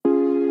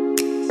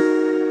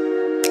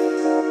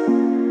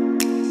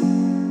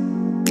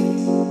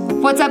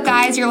What's up,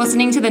 guys? You're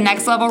listening to the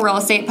Next Level Real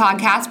Estate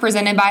Podcast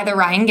presented by the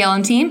Ryan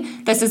Gillen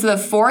team. This is the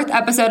 4th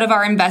episode of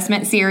our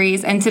investment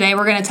series, and today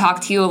we're going to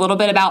talk to you a little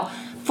bit about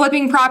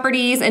flipping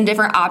properties and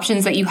different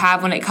options that you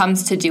have when it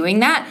comes to doing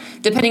that.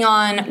 Depending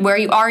on where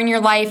you are in your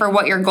life or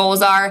what your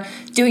goals are,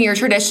 doing your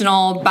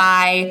traditional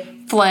buy,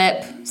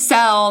 flip,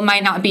 sell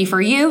might not be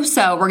for you.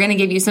 So we're going to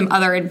give you some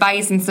other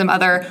advice and some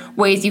other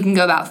ways you can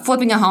go about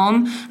flipping a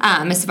home.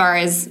 As far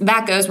as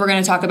that goes, we're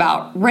going to talk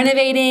about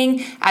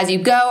renovating as you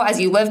go, as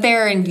you live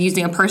there, and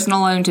using a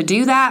personal loan to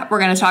do that. We're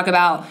going to talk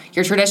about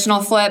your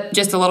traditional flip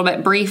just a little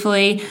bit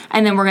briefly.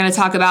 And then we're going to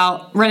talk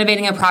about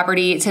renovating a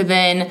property to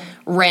then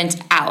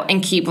rent out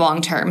and keep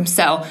long term.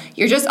 So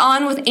you're just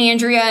on with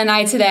Andrea and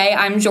I today.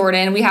 I'm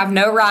Jordan. We have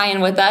no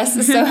Ryan with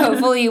us. So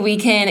hopefully we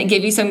can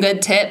give you some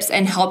good tips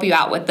and help you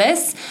out with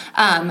this.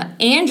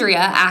 Andrea,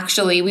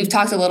 actually, we've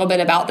talked a little bit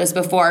about this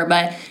before,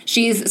 but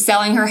she's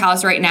selling her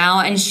house right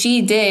now, and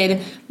she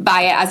did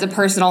buy it as a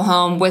personal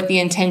home with the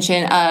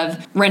intention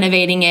of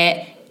renovating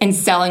it and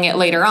selling it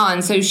later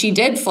on. So she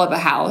did flip a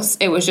house.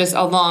 It was just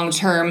a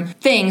long-term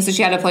thing, so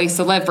she had a place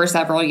to live for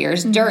several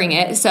years during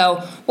it.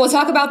 So we'll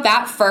talk about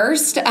that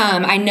first.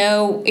 I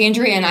know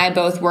Andrea and I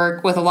both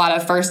work with a lot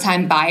of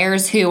first-time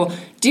buyers who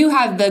do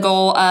have the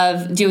goal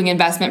of doing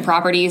investment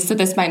properties, so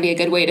this might be a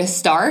good way to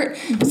start.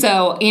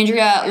 So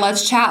Andrea,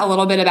 let's chat a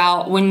little bit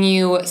about when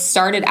you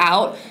started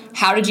out.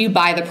 How did you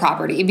buy the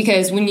property?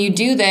 Because when you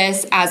do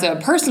this as a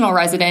personal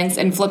residence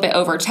and flip it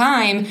over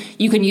time,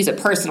 you can use a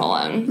personal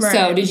loan. Right.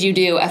 So did you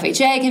do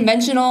FHA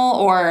conventional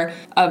or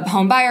a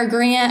home buyer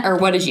grant, or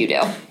what did you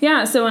do?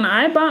 Yeah, so when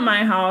I bought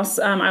my house,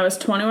 I was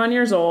 21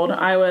 years old.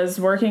 I was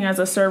working as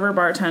a server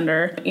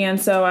bartender,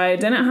 and so I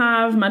didn't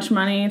have much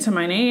money to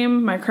my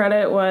name. My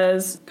credit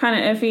was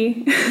kind of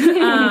iffy.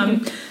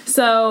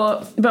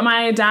 But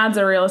my dad's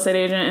a real estate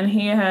agent, and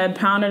he had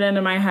pounded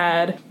into my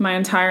head my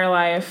entire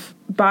life,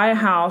 buy a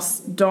house,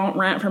 don't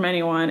rent from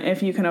anyone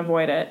if you can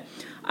avoid it.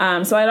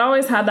 So I'd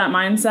always had that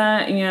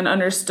mindset and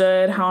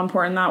understood how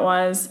important that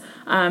was,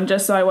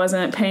 just so I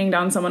wasn't paying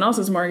down someone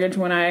else's mortgage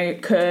when I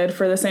could,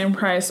 for the same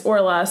price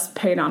or less,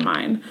 pay down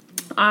mine.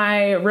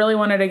 I really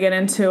wanted to get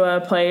into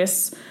a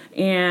place,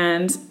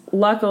 and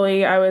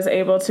luckily I was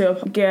able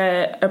to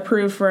get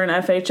approved for an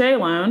FHA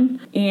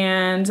loan,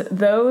 and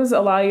those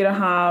allow you to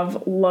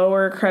have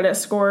lower credit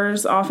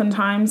scores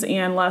oftentimes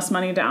and less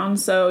money down.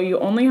 So you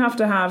only have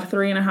to have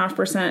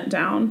 3.5%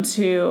 down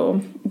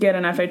to get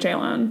an FHA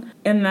loan.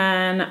 And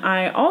then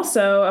I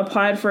also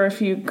applied for a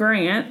few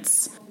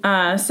grants.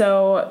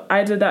 So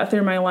I did that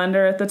through my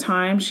lender at the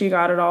time. She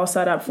got it all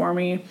set up for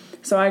me.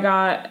 So I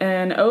got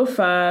an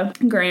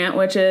OFA grant,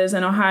 which is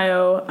an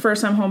Ohio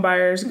first-time home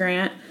buyers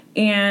grant.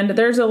 And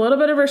there's a little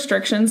bit of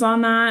restrictions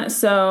on that.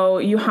 So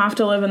you have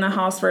to live in the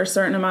house for a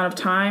certain amount of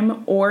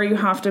time, or you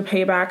have to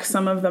pay back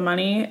some of the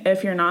money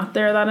if you're not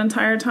there that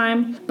entire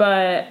time.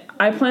 But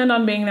I planned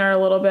on being there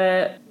a little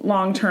bit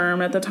long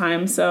term at the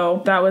time,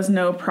 so that was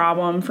no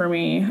problem for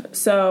me.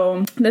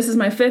 So this is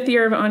my 5th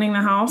year of owning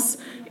the house,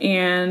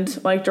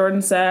 and like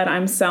Jordan said,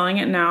 I'm selling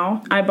it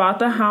now. I bought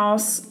the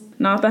house,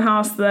 not the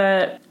house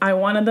that I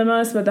wanted the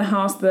most, but the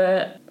house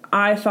that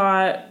I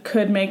thought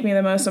could make me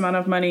the most amount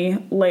of money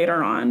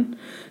later on.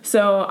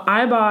 So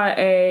I bought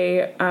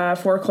a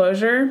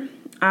foreclosure.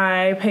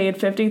 I paid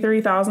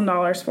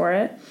 $53,000 for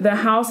it. The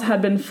house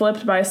had been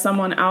flipped by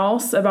someone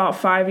else about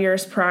 5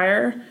 years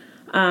prior,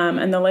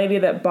 and the lady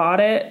that bought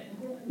it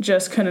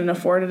just couldn't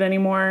afford it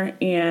anymore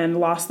and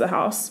lost the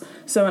house.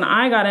 So when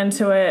I got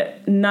into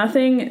it,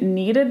 nothing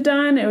needed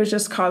done. It was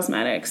just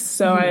cosmetics.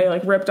 So I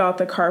ripped out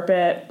the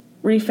carpet,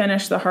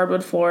 refinished the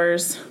hardwood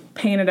floors,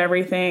 painted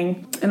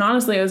everything, and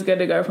honestly it was good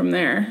to go from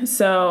there.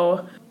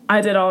 So I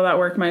did all that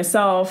work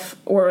myself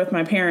or with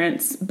my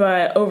parents,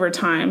 but over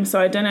time. So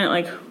I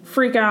didn't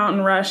freak out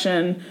and rush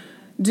and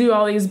do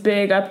all these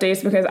big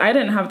updates because I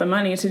didn't have the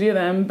money to do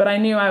them, but I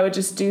knew I would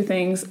just do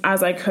things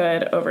as I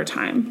could over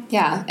time.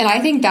 Yeah, and I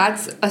think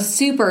that's a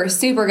super,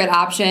 super good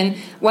option,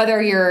 whether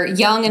you're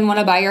young and want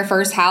to buy your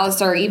first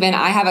house, or even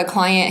I have a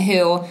client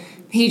who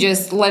he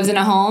just lives in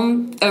a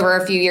home over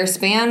a few year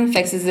span,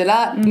 fixes it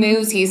up,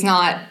 moves. He's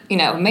not,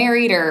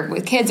 married or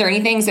with kids or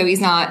anything, so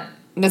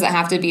doesn't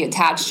have to be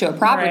attached to a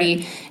property.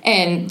 Right.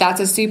 And that's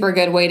a super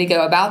good way to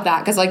go about that.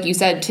 Because like you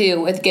said, too,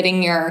 with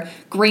getting your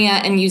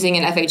grant and using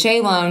an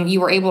FHA loan,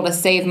 you were able to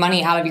save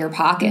money out of your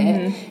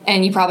pocket.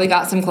 And you probably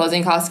got some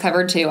closing costs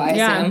covered, too, I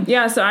assume.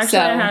 Yeah, so actually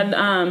I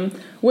had,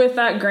 with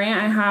that grant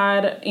I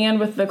had, and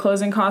with the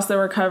closing costs that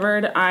were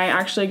covered, I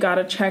actually got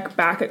a check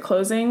back at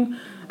closing,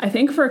 I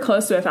think for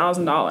close to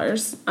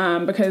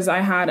 $1,000, because I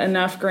had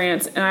enough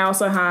grants. And I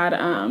also had,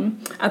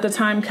 at the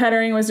time,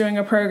 Kettering was doing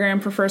a program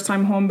for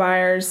first-time home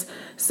buyers.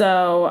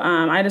 So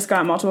I just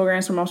got multiple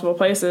grants from multiple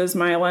places.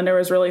 My lender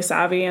was really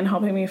savvy in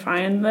helping me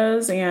find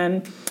those,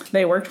 and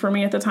they worked for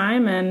me at the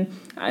time. And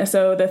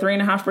So the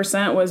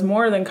 3.5% was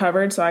more than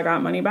covered, so I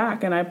got money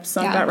back, and I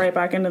sunk that right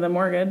back into the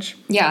mortgage.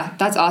 Yeah,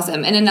 that's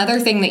awesome. And another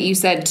thing that you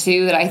said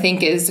too that I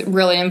think is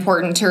really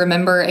important to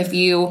remember if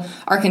you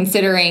are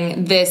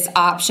considering this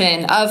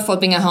option of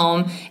flipping a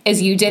home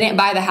is you didn't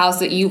buy the house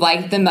that you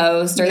liked the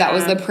most or that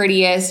was the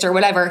prettiest or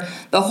whatever.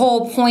 The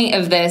whole point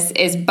of this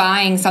is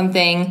buying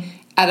something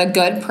at a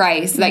good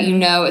price that you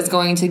know is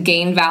going to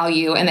gain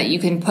value and that you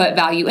can put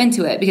value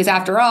into it. Because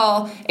after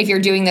all, if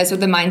you're doing this with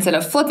the mindset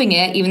of flipping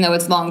it, even though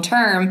it's long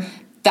term,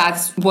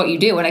 that's what you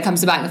do when it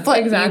comes to buying a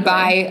flip. Exactly. You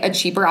buy a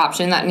cheaper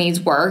option that needs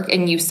work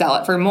and you sell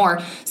it for more.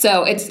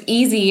 So it's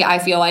easy, I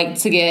feel like,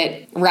 to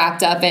get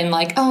wrapped up in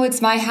like, oh,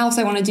 it's my house,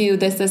 I want to do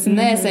this, this, and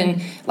this.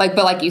 And like,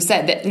 but like you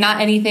said, that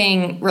not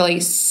anything really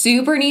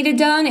super needed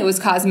done. It was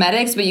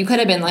cosmetics, but you could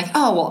have been like,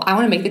 oh, well, I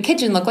want to make the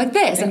kitchen look like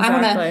this. And I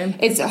want to,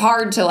 it's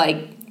hard to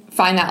like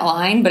find that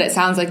line, but it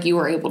sounds like you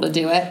were able to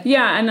do it.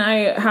 Yeah, and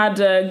I had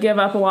to give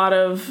up a lot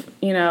of,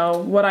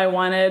 what I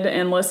wanted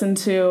and listen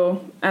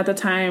to, at the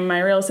time,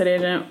 my real estate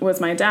agent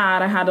was my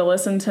dad. I had to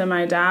listen to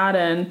my dad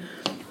and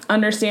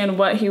understand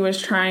what he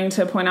was trying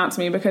to point out to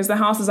me, because the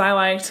houses I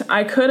liked,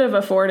 I could have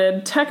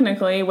afforded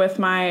technically with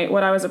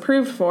what I was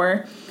approved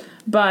for,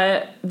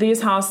 but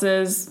these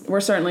houses were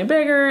certainly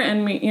bigger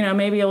and,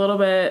 maybe a little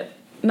bit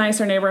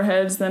nicer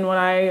neighborhoods than what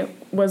I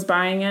was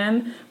buying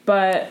in,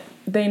 but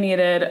they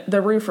needed the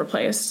roof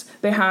replaced.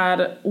 They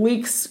had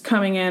leaks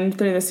coming in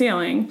through the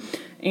ceiling.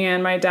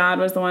 And my dad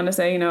was the one to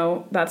say,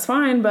 that's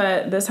fine,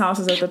 but this house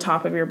is at the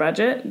top of your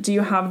budget. Do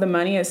you have the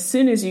money as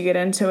soon as you get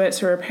into it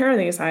to repair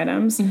these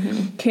items?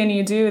 Mm-hmm. Can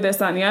you do this,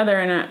 that, and the other?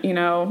 And,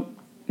 no.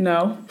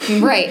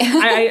 Right.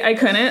 I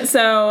couldn't.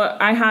 So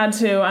I had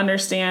to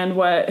understand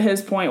what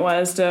his point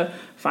was, to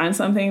find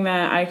something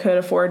that I could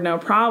afford no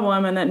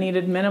problem and that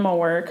needed minimal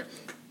work.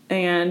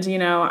 And,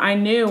 I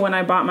knew when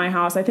I bought my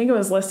house, I think it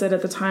was listed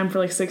at the time for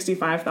like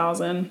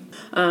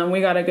 $65,000.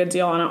 We got a good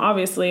deal on it,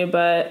 obviously,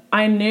 but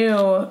I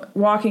knew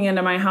walking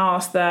into my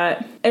house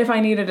that if I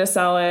needed to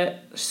sell it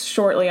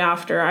shortly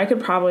after, I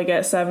could probably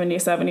get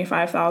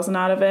 $75,000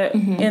 out of it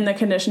in the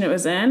condition it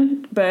was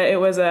in. But it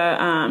was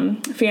a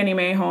Fannie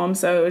Mae home,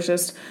 so it was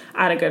just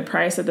at a good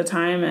price at the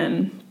time.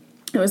 And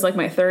it was like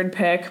my third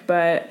pick,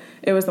 but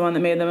it was the one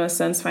that made the most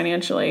sense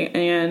financially.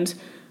 And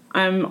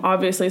I'm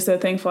obviously so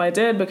thankful I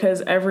did, because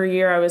every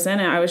year I was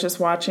in it, I was just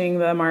watching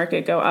the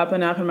market go up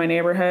and up in my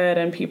neighborhood,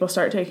 and people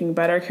start taking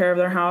better care of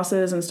their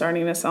houses and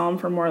starting to sell them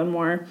for more and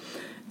more.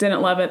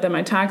 Didn't love it that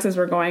my taxes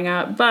were going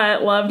up,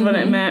 but loved what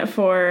it meant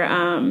for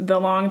the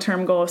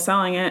long-term goal of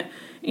selling it.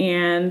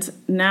 And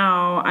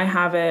now I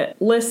have it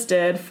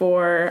listed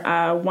for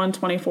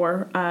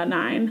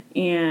 $124,900.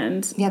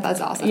 And yeah,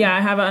 that's awesome. Yeah, I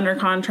have it under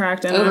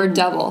contract and over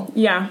double.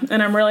 Yeah,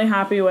 and I'm really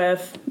happy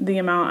with the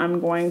amount I'm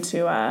going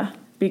to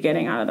be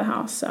getting out of the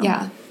house. So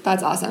yeah,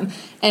 that's awesome.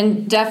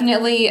 And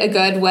definitely a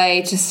good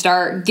way to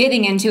start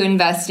getting into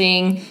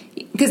investing,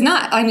 because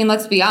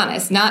let's be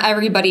honest, not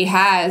everybody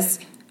has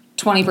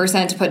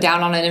 20% to put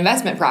down on an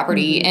investment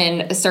property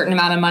and a certain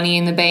amount of money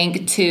in the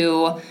bank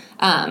to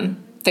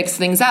fix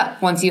things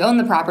up once you own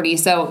the property.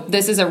 So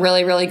this is a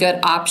really, really good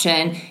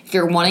option if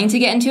you're wanting to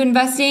get into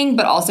investing,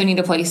 but also need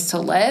a place to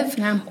live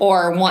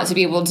or want to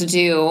be able to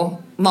do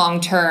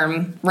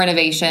long-term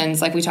renovations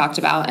like we talked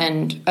about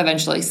and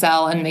eventually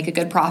sell and make a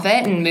good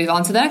profit and move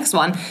on to the next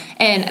one.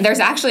 And there's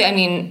actually,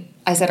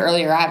 I said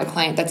earlier, I have a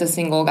client that's a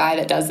single guy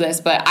that does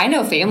this, but I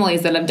know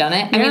families that have done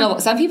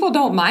it. Some people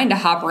don't mind to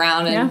hop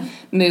around and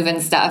move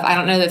and stuff. I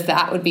don't know if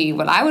that would be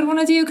what I would want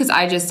to do, because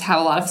I just have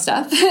a lot of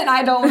stuff and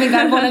I don't think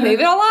I'd want to move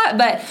it a lot.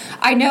 But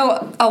I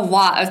know a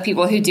lot of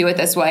people who do it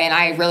this way, and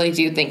I really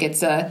do think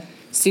it's a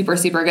super,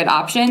 super good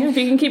option. If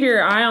you can keep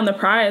your eye on the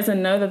prize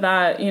and know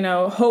that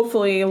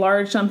hopefully a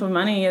large chunk of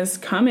money is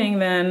coming,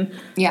 then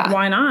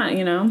why not,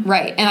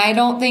 Right. And I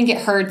don't think it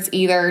hurts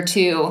either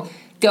to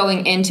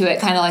going into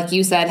it, kind of like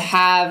you said,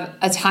 have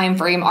a time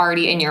frame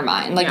already in your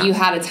mind. Like you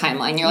had a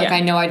timeline. You're like, I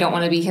know I don't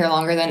want to be here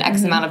longer than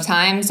X amount of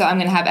time, so I'm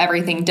going to have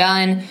everything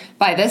done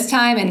by this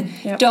time,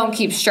 and don't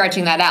keep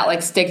stretching that out.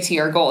 Like, stick to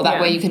your goal.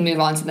 That way you can move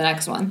on to the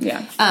next one.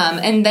 Yeah.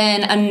 And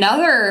then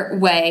another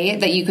way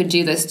that you could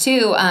do this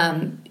too,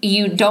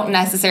 you don't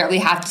necessarily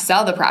have to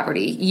sell the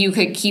property. You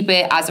could keep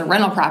it as a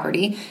rental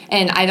property.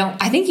 And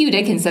I think you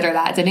did consider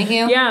that, didn't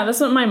you? Yeah, that's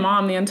what my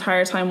mom the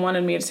entire time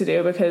wanted me to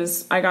do,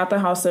 because I got the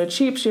house so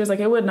cheap. She was like,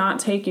 it would not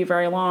take you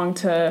very long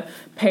to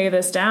pay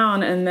this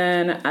down, and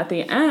then at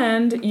the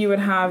end you would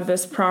have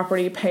this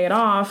property paid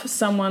off,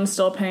 someone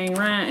still paying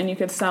rent, and you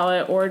could sell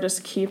it or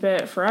just keep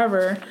it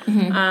forever.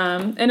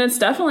 And it's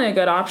definitely a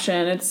good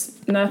option.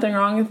 It's nothing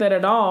wrong with it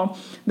at all.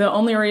 The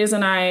only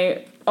reason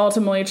I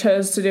ultimately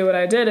chose to do what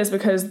I did is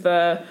because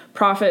the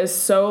profit is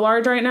so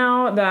large right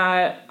now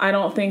that I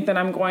don't think that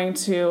I'm going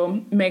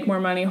to make more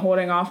money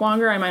holding off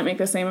longer. I might make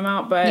the same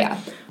amount, but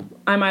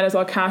I might as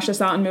well cash this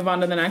out and move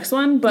on to the next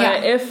one.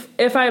 But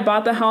if I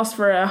bought the house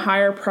for a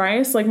higher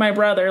price, like my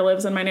brother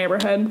lives in my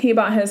neighborhood, he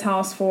bought his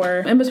house for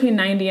in between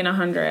 90 and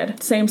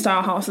 100, same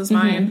style house as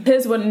mine.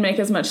 His wouldn't make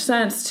as much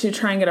sense to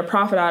try and get a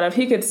profit out of.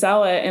 He could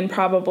sell it and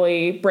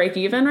probably break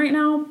even right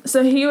now.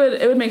 So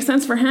it would make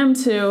sense for him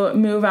to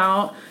move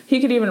out. He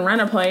could even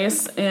rent a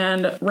place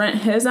and rent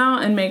his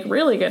out and make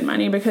really good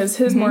money because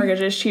his mortgage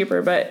is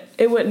cheaper, but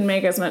it wouldn't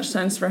make as much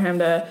sense for him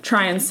to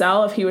try and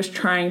sell if he was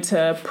trying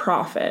to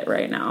profit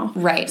right now.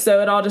 Right.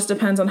 So it all just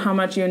depends on how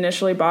much you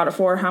initially bought it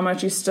for, how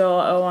much you still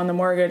owe on the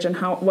mortgage, and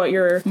what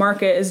your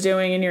market is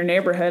doing in your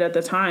neighborhood at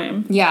the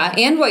time. Yeah,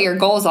 and what your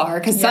goals are,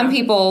 because some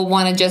people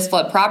want to just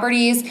flip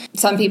properties.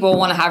 Some people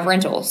want to have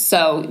rentals.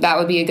 So that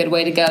would be a good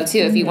way to go, too,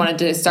 if you wanted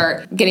to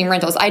start getting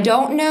rentals. I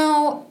don't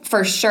know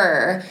for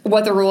sure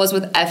what the rule is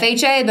with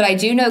FHA, but I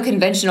do know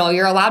conventional,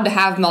 you're allowed to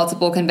have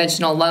multiple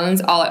conventional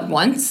loans all at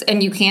once,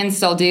 and you can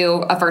still do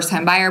a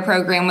first-time buyer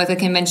program with a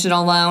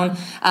conventional loan,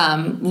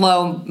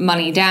 low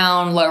money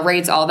down, low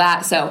rates, all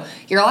that. So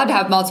you're allowed to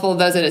have multiple of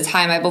those at a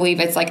time. I believe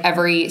it's like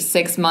every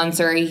 6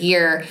 months or a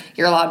year,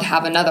 you're allowed to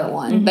have another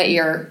one that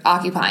you're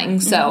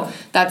occupying. So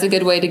that's a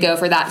good way to go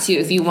for that, too,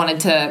 if you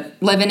wanted to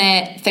live in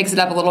it, fix it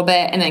up a little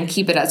bit, and then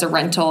keep it as a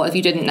rental if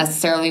you didn't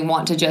necessarily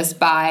want to just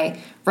buy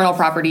rental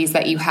properties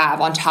that you have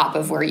on top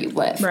of where you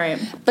live. Right.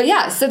 But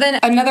yeah, so then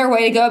another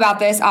way to go about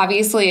this,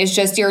 obviously, is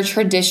just your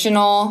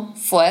traditional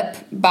flip.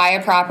 Buy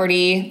a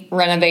property,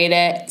 renovate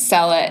it,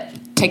 sell it,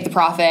 take the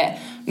profit,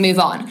 move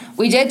on.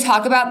 We did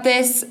talk about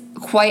this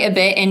quite a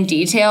bit in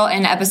detail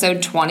in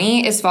episode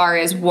 20 as far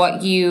as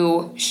what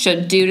you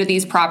should do to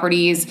these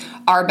properties,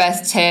 our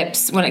best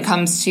tips when it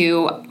comes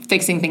to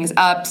fixing things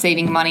up,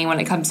 saving money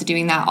when it comes to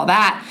doing that, all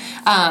that.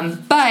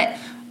 But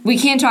we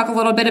can talk a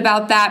little bit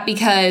about that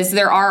because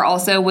there are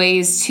also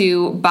ways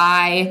to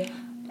buy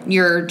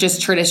your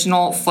just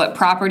traditional flip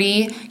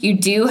property. You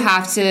do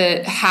have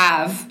to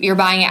you're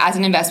buying it as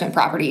an investment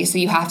property, so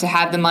you have to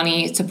have the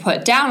money to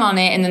put down on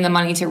it and then the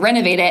money to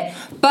renovate it.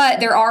 But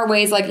there are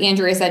ways, like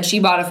Andrea said, she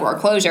bought a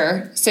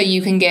foreclosure, so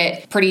you can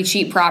get pretty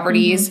cheap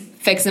properties,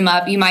 fix them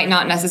up. You might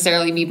not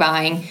necessarily be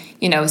buying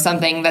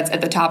something that's at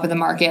the top of the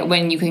market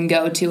when you can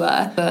go to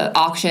the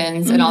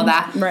auctions and all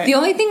that. Right. The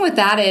only thing with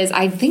that is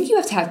I think you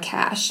have to have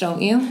cash,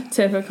 don't you?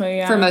 Typically,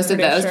 yeah. For most of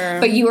those.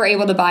 Sure. But you were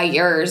able to buy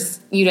yours.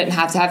 You didn't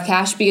have to have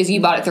cash because you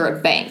bought it through a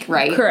bank,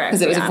 right? Correct.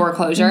 Because it was a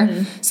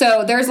foreclosure.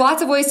 So there's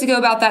lots of ways to go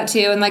about that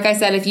too. And like I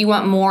said, if you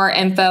want more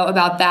info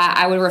about that,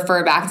 I would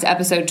refer back to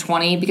episode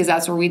 20 because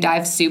that's where we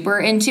dive super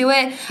into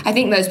it. I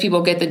think most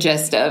people get the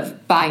gist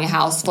of buying a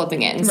house,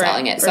 flipping it, and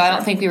selling it. So I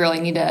don't think we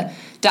really need to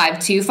dive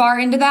too far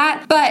into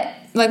that. But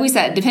like we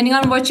said, depending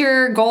on what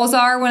your goals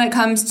are when it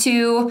comes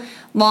to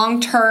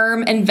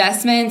long-term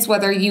investments,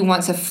 whether you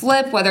want to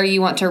flip, whether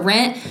you want to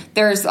rent,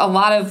 there's a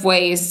lot of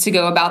ways to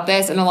go about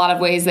this and a lot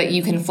of ways that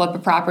you can flip a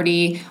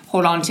property,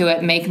 hold on to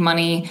it, make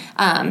money.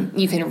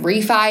 You can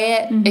refi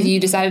it if you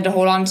decided to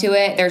hold on to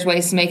it. There's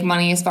ways to make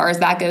money as far as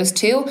that goes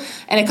too.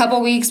 In a couple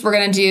weeks, we're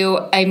going to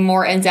do a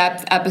more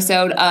in-depth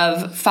episode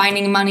of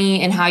finding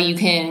money and how you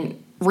can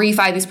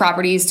refi these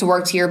properties to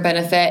work to your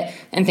benefit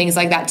and things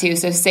like that too.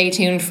 So stay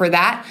tuned for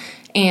that.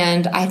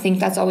 And I think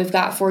that's all we've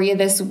got for you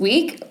this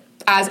week.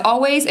 As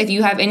always, if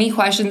you have any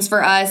questions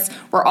for us,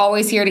 we're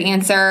always here to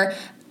answer.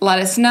 Let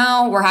us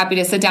know. We're happy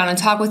to sit down and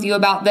talk with you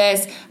about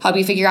this, help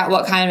you figure out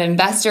what kind of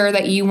investor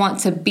that you want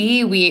to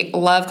be. We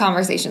love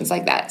conversations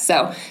like that.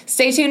 So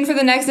stay tuned for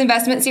the next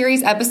investment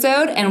series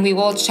episode, and we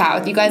will chat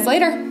with you guys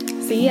later.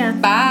 See ya.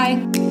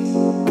 Bye.